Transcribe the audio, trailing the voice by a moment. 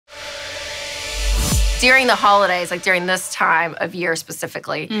During the holidays, like during this time of year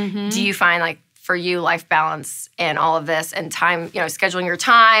specifically, do you find like for you life balance and all of this and time, scheduling your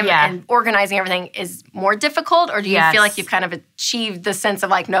time and organizing everything is more difficult? Or do you feel like you've kind of achieved the sense of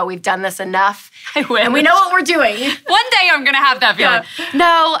like, no, we've done this enough and we know what we're doing? One day I'm going to have that feeling.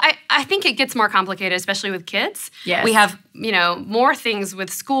 No, I think it gets more complicated, especially with kids. Yes. We have, more things with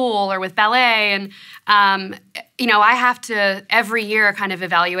school or with ballet. And, I have to every year kind of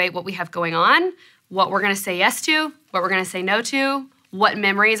evaluate what we have going on, what we're going to say yes to, what we're going to say no to, what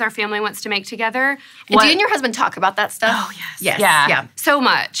memories our family wants to make together. And do you and your husband talk about that stuff? Oh, yes. Yes. Yeah. So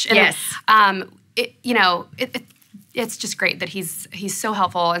much. And, yes. It's just great that he's so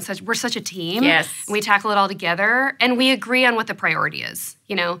helpful and we're such a team. Yes. And we tackle it all together and we agree on what the priority is,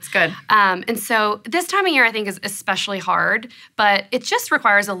 It's good. And so this time of year I think is especially hard, but it just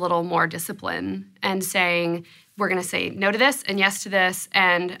requires a little more discipline and saying, we're going to say no to this and yes to this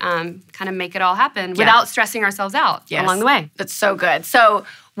and kind of make it all happen without stressing ourselves out along the way. That's so good. So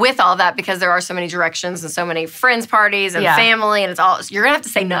with all that, because there are so many directions and so many friends parties and family and it's all, you're going to have to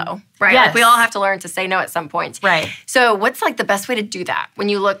say no, right? Yes. Like we all have to learn to say no at some point. Right. So what's like the best way to do that? When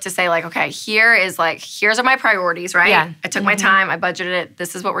you look to say like, okay, here's are my priorities, right? Yeah. I took my time, I budgeted it.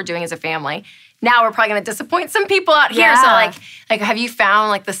 This is what we're doing as a family. Now we're probably going to disappoint some people out here. So like have you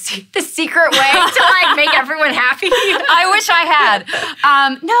found like the secret way to like make everyone happy? I wish I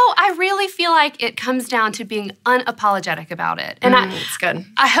had. No, I really feel like it comes down to being unapologetic about it. And it's good.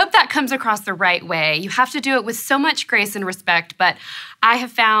 I hope that comes across the right way. You have to do it with so much grace and respect, but I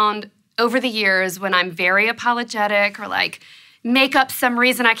have found over the years when I'm very apologetic or like make up some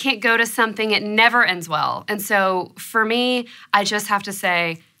reason I can't go to something, it never ends well. And so for me, I just have to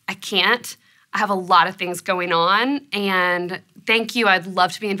say, I can't. I have a lot of things going on, and thank you. I'd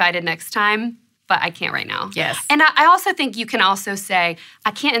love to be invited next time, but I can't right now. Yes. And I also think you can also say,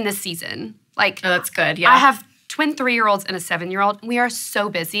 I can't in this season. Like, oh, that's good, yeah. I have twin 3-year-olds and a 7-year-old. We are so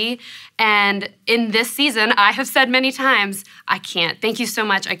busy, and in this season, I have said many times, I can't. Thank you so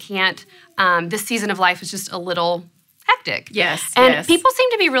much, I can't. This season of life is just a little hectic. Yes, and people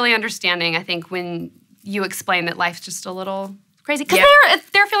seem to be really understanding, I think, when you explain that life's just a little crazy, because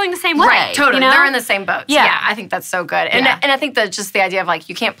they're feeling the same way. Right, totally. They're in the same boat. Yeah. I think that's so good. And I think that just the idea of like,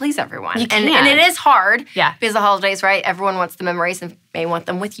 you can't please everyone. You can't. And it is hard. Yeah. Because the holidays, right? Everyone wants the memories and may want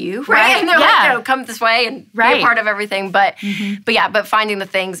them with you, right? And they're like, come this way and be a part of everything. But, but finding the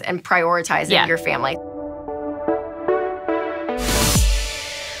things and prioritizing your family.